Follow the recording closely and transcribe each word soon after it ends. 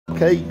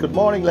Okay, good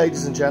morning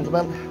ladies and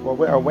gentlemen. We're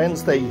with our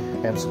Wednesday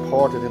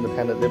supported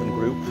independent living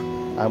group,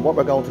 and what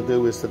we're going to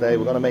do is today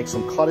we're going to make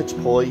some cottage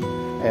pie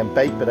and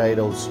baked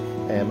potatoes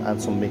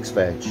and some mixed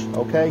veg.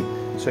 Okay,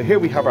 so here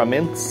we have our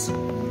mince.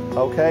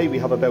 Okay, we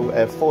have about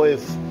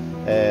 5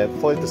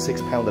 to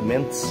 6 pound of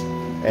mince,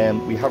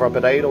 and we have our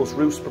potatoes,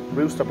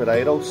 rooster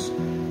potatoes,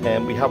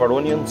 and we have our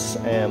onions,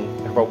 we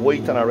have our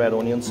white and our red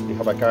onions, we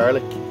have our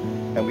garlic,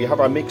 and we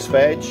have our mixed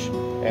veg.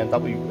 And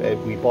that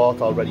we bought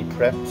already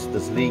prepped.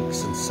 There's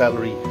leeks and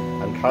celery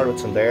and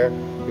carrots in there.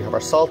 We have our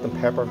salt and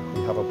pepper,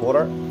 we have our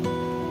butter,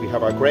 we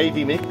have our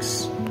gravy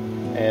mix,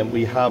 and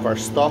we have our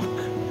stock,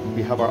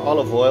 we have our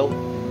olive oil,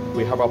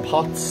 we have our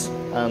pots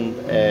and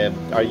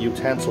our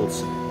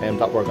utensils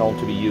that we're going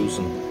to be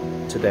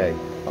using today.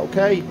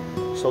 Okay,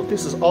 so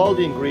this is all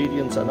the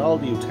ingredients and all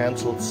the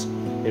utensils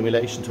in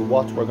relation to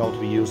what we're going to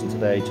be using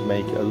today to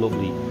make a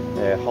lovely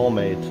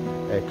homemade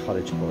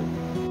cottage pie.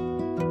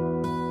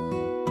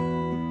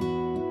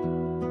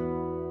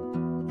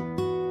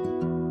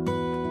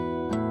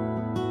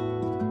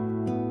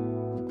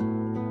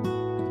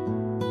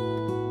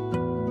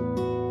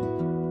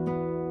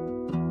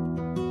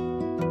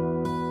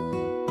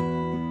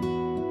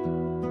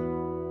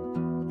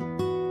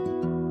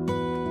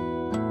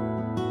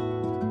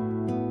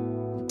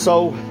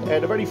 So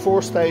the very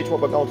first stage, what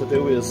we're going to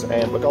do is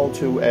we're going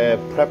to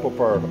prep up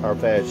our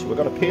veg. We're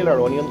going to peel our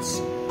onions,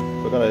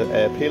 we're going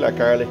to peel our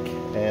garlic,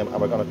 and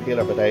we're going to peel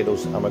our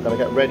potatoes, and we're going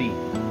to get ready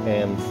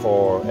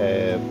for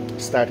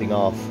starting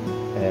off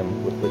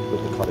with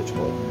the cottage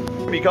pie.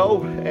 Here we go.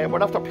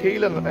 We're after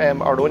peeling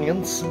our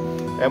onions,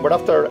 and we're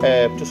after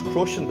just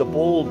crushing the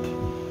bulb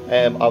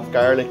of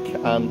garlic,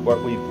 and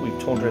we've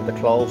turned it into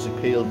cloves.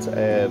 We peeled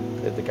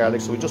the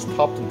garlic, so we just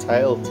topped and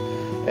tailed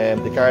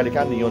the garlic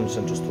and the onions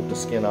and just took the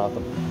skin off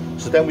them.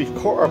 So then we've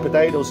cut our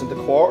potatoes into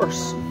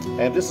quarters,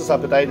 and this is our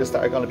potatoes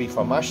that are going to be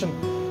for mashing.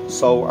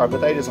 So our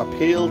potatoes are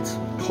peeled,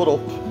 cut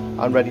up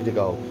and ready to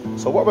go.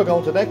 So what we're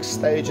going to next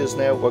stage is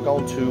now we're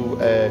going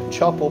to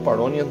chop up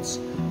our onions,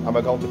 and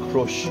we're going to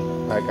crush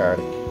our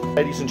garlic.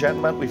 Ladies and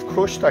gentlemen, we've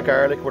crushed our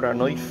garlic with our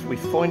knife. We've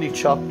finely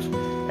chopped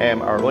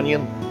our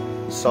onion.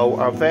 So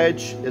our veg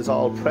is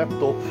all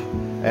prepped up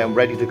and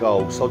ready to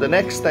go. So the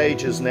next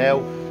stage is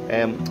now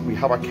we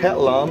have our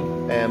kettle on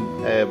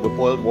with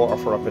boiled water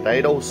for our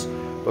potatoes.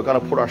 We're going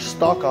to put our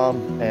stock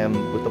on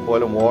with the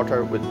boiling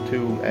water with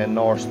 2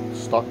 North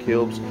stock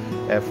cubes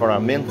for our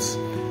mince.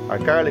 Our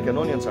garlic and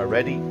onions are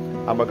ready,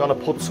 and we're going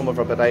to put some of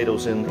our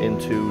potatoes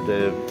into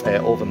the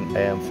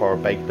oven for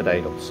baked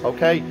potatoes.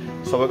 Okay,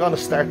 so we're going to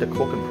start the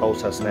cooking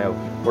process now.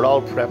 We're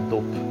all prepped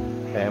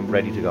up and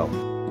ready to go.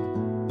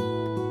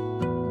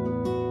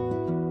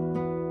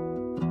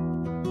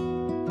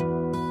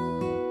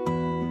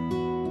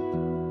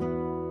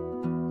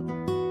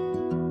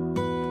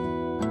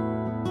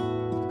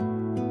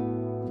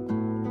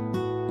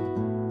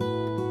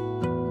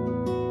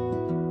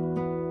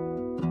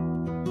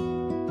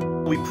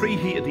 We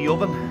preheated the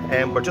oven,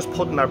 and we're just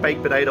putting our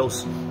baked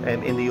potatoes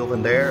in the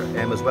oven there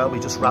as well. We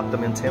just wrapped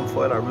them in tin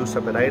foil, our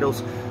rooster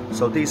potatoes.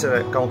 So these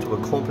are going to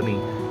accompany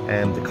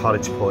the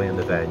cottage pie and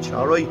the veg.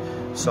 Alright,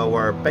 so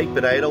our baked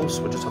potatoes,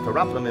 we just have to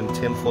wrap them in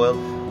tin foil,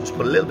 just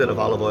put a little bit of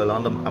olive oil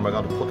on them, and we're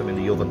going to put them in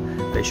the oven.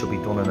 They should be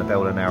done in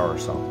about an hour or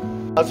so.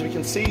 As we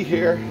can see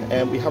here,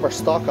 we have our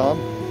stock on.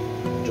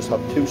 We just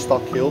have 2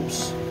 stock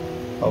cubes,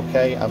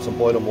 okay, and some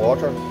boiling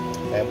water.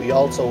 And we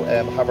also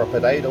have our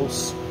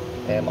potatoes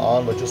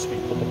on. We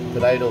put the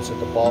potatoes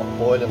into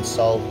boiling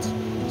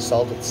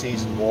salted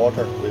seasoned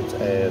water with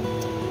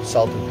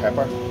salt and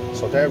pepper.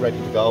 So they're ready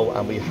to go,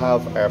 and we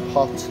have our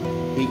pot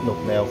heating up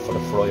now for the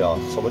fry off.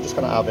 So we're just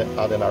going to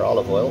add in our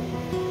olive oil,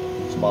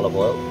 some olive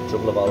oil, a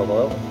dribble of olive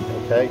oil.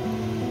 Okay,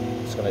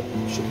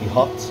 should be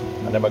hot,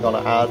 and then we're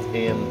going to add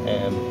in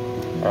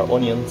our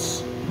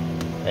onions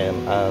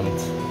and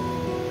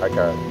our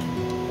garlic.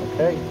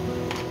 Okay,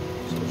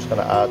 so we're just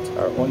going to add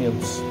our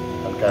onions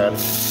and garlic.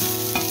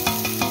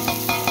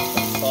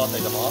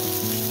 Saute them off.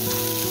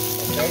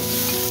 Okay,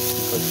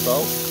 good so.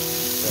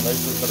 So a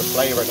nice little bit of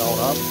flavour going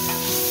on.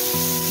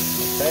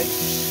 Okay,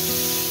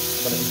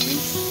 I'm going to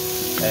infuse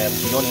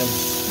the onions,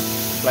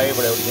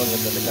 flavour out of the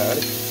onions and the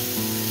garlic.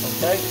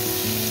 Okay,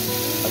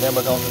 and then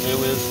what we're going to do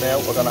is now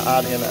we're going to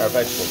add in our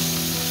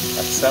vegetables,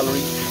 our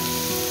celery,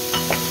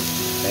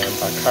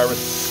 our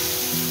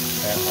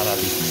carrots, and our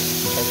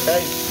leeks.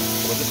 Okay,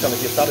 so we're just going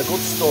to give that a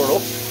good stir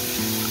up.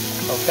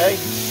 Okay,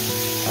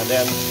 and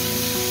then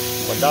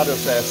when that is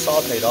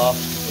sauteed off,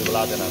 we will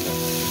add in our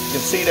mince. You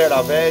can see there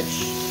our veg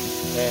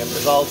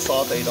is all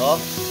sauteed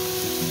off.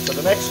 So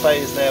the next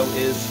phase now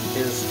is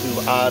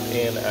to add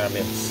in our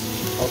mince.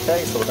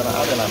 Okay, so we're going to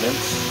add in our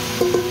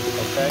mince.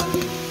 Okay,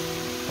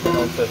 we're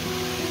going to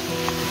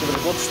give it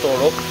a good stir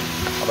up,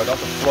 and we're going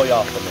to fry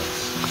off the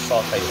mince,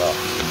 saute it off.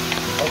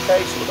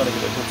 Okay, so we're going to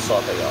give it a good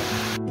saute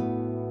off.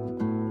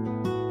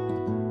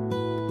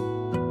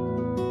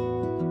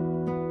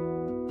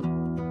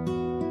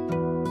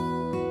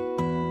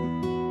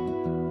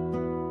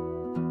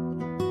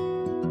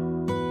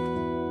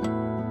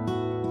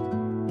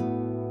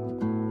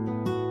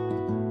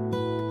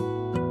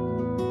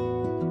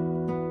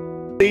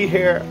 See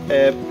here,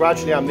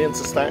 gradually our mince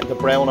is starting to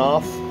brown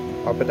off.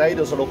 Our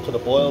potatoes are up to the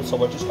boil, so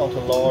we're just going to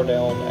lower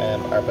down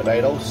our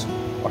potatoes.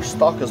 Our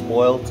stock is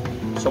boiled,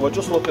 so we're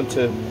just looking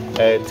to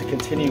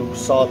continue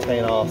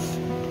sauteing off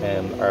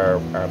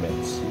our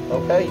mince.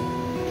 Okay,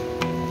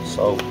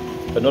 so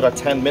another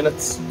 10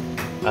 minutes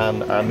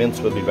and our mince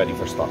will be ready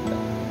for stock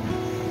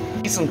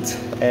now. Seasoned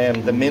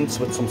the mince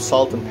with some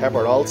salt and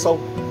pepper also.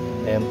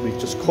 We've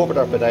just covered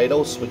our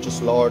potatoes, we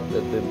just lowered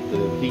the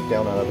heat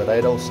down on our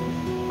potatoes.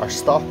 Our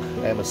stock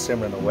is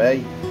simmering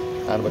away,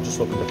 and we're just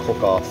looking to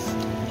cook out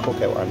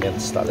our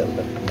mince that little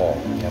bit more.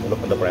 We're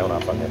looking to brown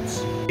off our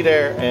mince. See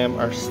there,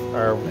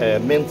 our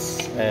mince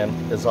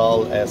is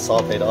all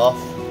sauteed off.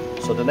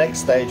 So the next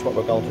stage, what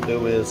we're going to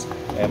do is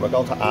we're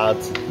going to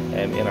add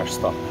in our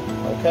stock.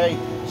 Okay,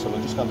 so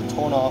we're just going to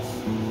turn off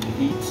the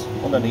heat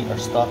underneath our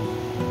stock,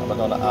 and we're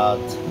going to add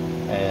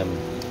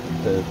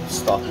the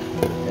stock.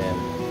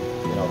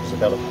 You know, there's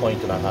about 1.5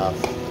 points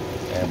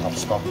of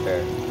stock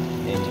there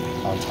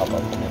on top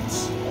of the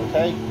mince.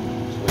 Okay,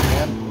 so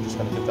again, we're just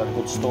going to give that a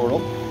good stir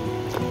up.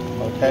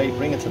 Okay,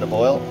 bring it to the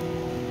boil,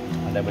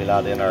 and then we'll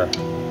add in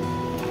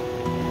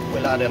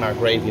our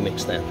gravy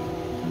mix then.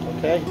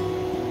 Okay.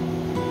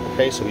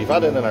 Okay, so we've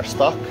added in our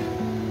stock.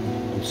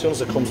 As soon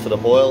as it comes to the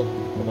boil,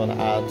 we're going to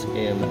add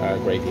in our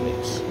gravy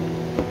mix.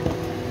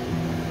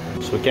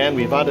 So again,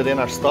 we've added in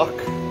our stock.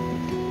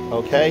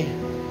 Okay,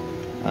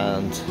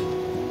 and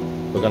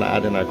we're going to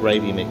add in our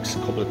gravy mix, a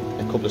couple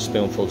of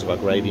spoonfuls of our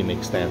gravy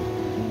mix then,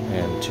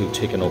 to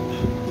thicken up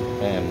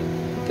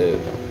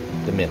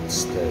the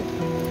mince, the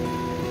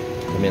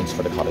mince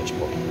for the cottage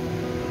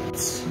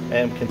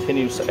pie.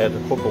 Continues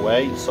to cook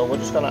away, so we're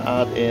just going to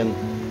add in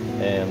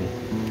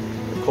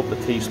a couple of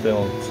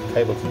tablespoons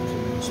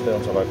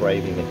of our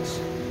gravy mix,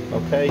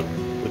 okay,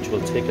 which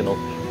will thicken up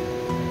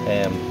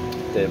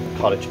the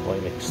cottage pie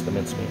mix, the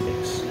mincemeat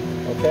mix.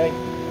 Okay,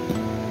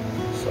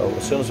 so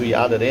as soon as we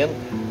add it in,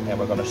 and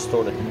we're going to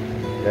stir it.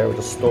 There, we're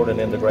just stirring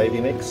in the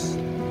gravy mix.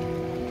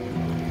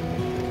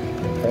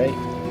 Okay.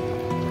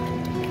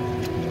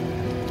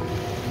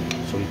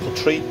 So we put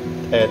 3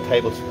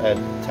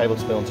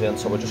 tablespoons in,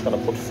 so we're just going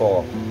to put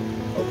 4.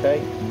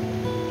 Okay.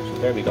 So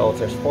there we go.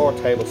 There's 4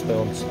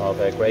 tablespoons of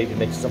gravy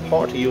mix. It's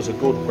important to use a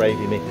good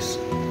gravy mix,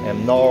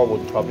 and Knorr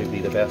would probably be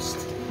the best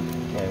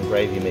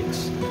gravy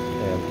mix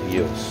to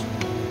use.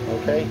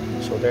 Okay.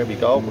 So there we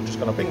go. We're just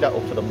going to bring that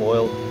up to the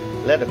boil,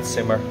 let it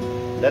simmer,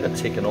 let it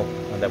thicken up,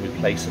 and then we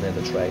place it in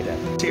the tray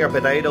then. See our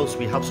potatoes,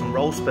 we have some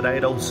roast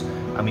potatoes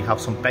and we have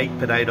some baked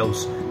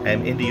potatoes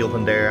in the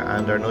oven there,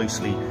 and they're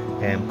nicely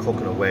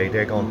cooking away.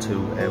 They're going to,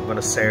 we're going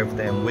to serve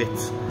them with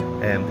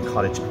the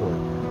cottage pie.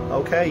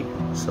 Okay,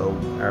 so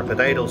our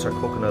potatoes are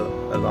cooking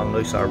along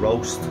nicely, our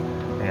roast,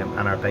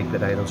 and our baked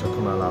potatoes are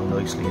coming along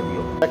nicely in the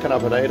oven. Checking our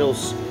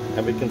potatoes,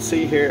 and we can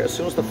see here, as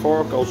soon as the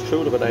fork goes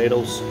through the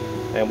potatoes,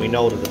 and we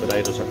know that the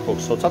potatoes are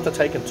cooked. So it's after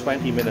taking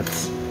 20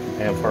 minutes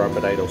for our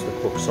potatoes to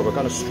cook, so we're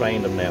going to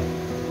strain them now.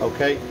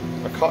 Okay,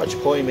 our cottage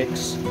pie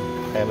mix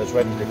is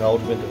ready to go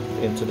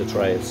into the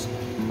trays.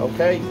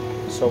 Okay,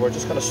 so we're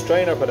just going to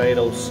strain our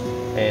potatoes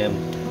and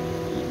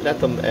let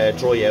them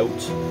dry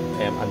out,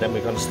 and then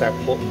we're going to start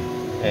putting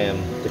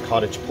the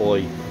cottage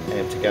pie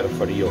together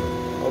for the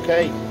oven.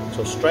 Okay,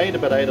 so strain the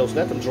potatoes,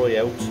 let them dry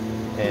out,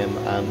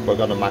 and we're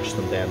going to mash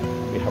them then.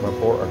 We have our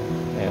butter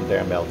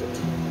there melted.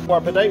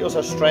 Our potatoes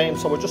are strained,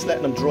 so we're just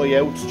letting them dry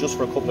out just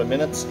for a couple of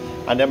minutes,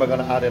 and then we're going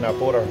to add in our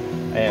butter,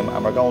 and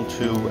we're going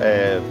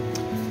to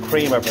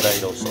cream our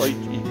potatoes. So you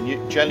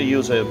can generally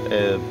use a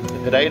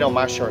potato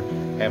masher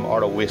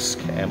or a whisk.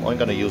 I'm going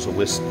to use a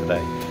whisk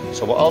today.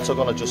 So we're also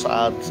going to just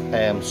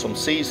add some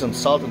seasoned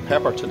salt and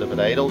pepper to the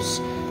potatoes,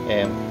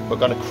 and we're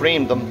going to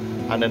cream them,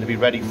 and then to be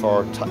ready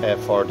for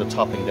the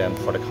topping then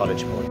for the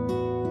cottage pie.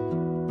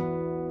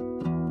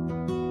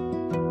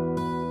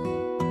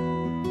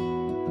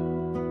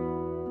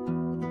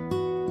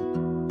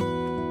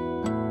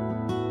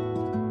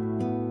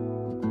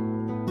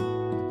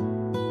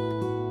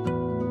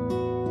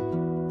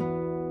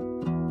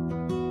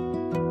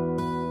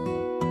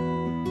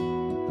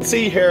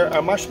 See here,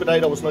 our mashed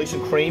potato is nice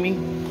and creamy.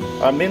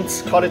 Our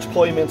cottage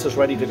pie mince is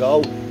ready to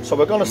go. So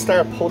we're going to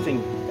start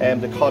putting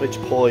the cottage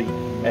pie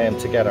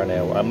together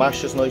now. Our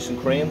mash is nice and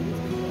creamed,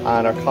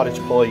 and our cottage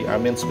pie, our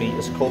mincemeat,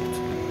 is cooked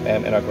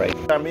in our gravy.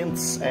 Our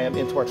mince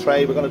into our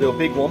tray. We're going to do a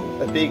big one,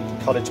 a big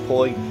cottage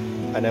pie,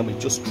 and then we've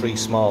just 3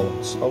 small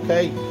ones.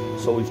 Okay,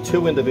 so we've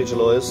 2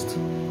 individualised,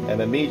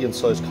 a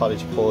medium-sized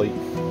cottage pie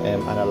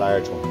and a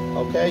large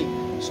one. Okay,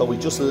 so we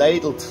just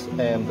ladled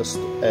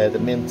the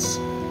mince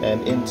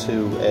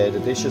into the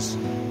dishes,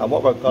 and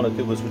what we're going to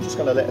do is we're just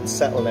going to let it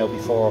settle now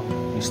before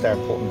we start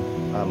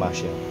putting our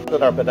mash in.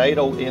 Put our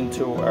potato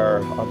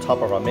on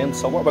top of our mince.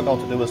 So what we're going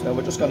to do is now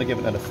we're just going to give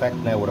it an effect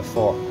now with a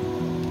fork.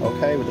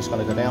 Okay, we're just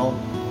going to go down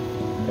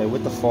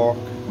with the fork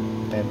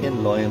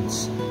in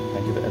lines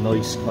and give it a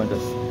nice kind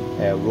of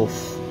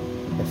rough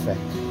effect.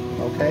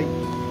 Okay,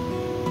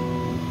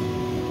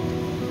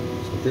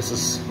 so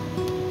this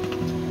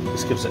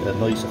gives it a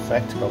nice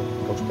effect.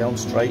 Goes down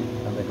straight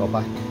and then go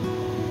back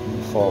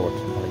forward,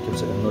 and it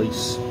gives it a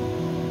nice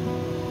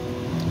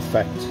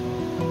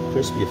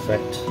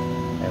effect,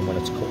 and when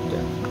it's cooked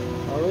down.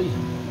 Alright.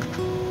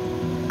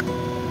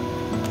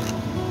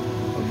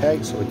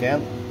 Okay, so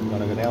again, I'm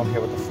going to go down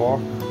here with the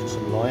fork,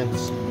 some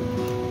lines,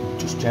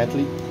 just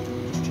gently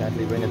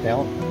bring it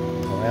down,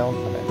 around,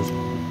 and then just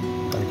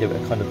going to give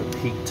it a kind of a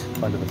peaked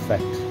kind of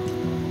effect.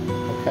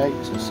 Okay,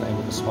 so same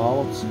with the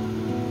small ones.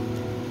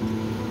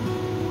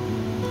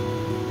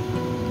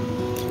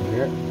 So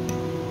here.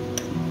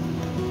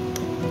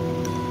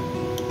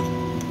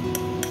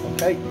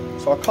 Okay,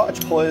 so our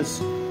cottage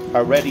pies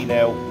are ready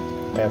now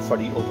for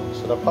the oven.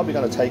 So they're probably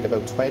going to take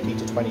about 20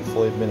 to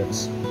 25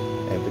 minutes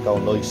to go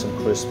nice and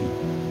crispy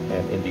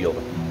in the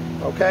oven.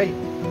 Okay,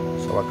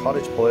 so our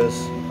cottage pies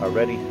are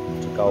ready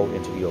to go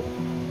into the oven.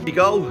 Here we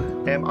go,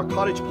 our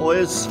cottage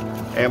pies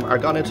are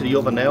gone into the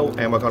oven now,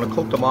 and we're going to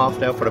cook them off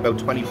now for about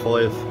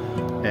 25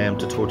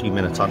 to 30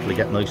 minutes until they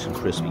get nice and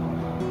crispy.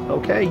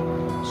 Okay,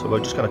 so we're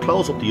just going to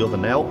close up the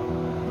oven now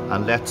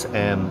and let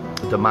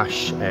the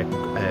mash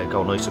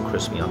go nice and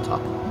crispy on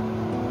top.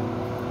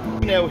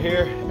 Now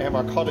here,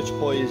 our cottage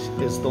pie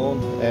is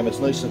done. It's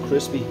nice and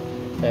crispy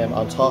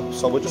on top,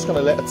 so we're just going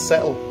to let it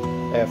settle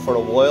for a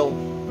while.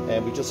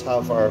 We just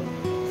have our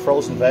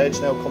frozen veg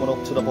now coming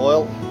up to the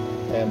boil,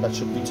 and that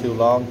shouldn't be too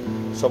long.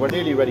 So we're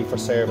nearly ready for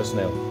service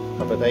now.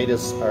 Our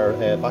potatoes are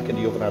back in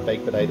the oven, our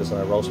baked potatoes and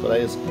our roast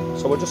potatoes.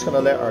 So we're just going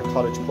to let our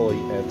cottage pie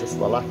just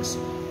relax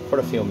for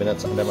a few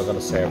minutes, and then we're going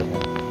to serve it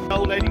now.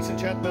 Now, ladies and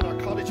gentlemen, our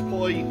cottage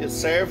pie is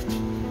served.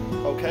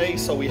 Okay,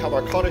 so we have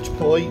our cottage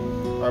pie,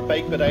 our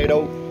baked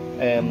potato,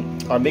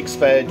 our mixed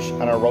veg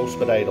and our roast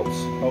potatoes.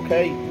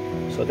 Okay,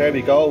 so there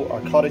we go,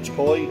 our cottage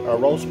pie, our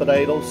roast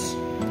potatoes,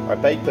 our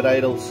baked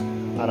potatoes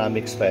and our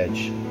mixed veg.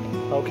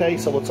 Okay,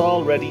 so it's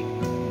all ready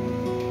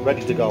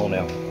to go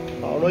now.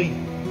 Alright,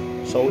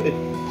 so it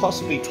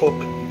possibly took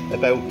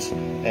about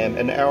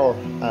an hour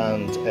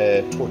and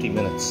 30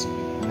 minutes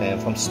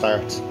from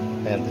start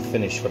to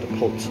finish for the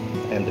put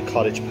and the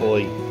cottage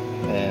pie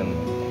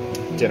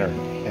dinner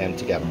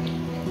together.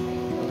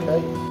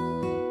 Okay.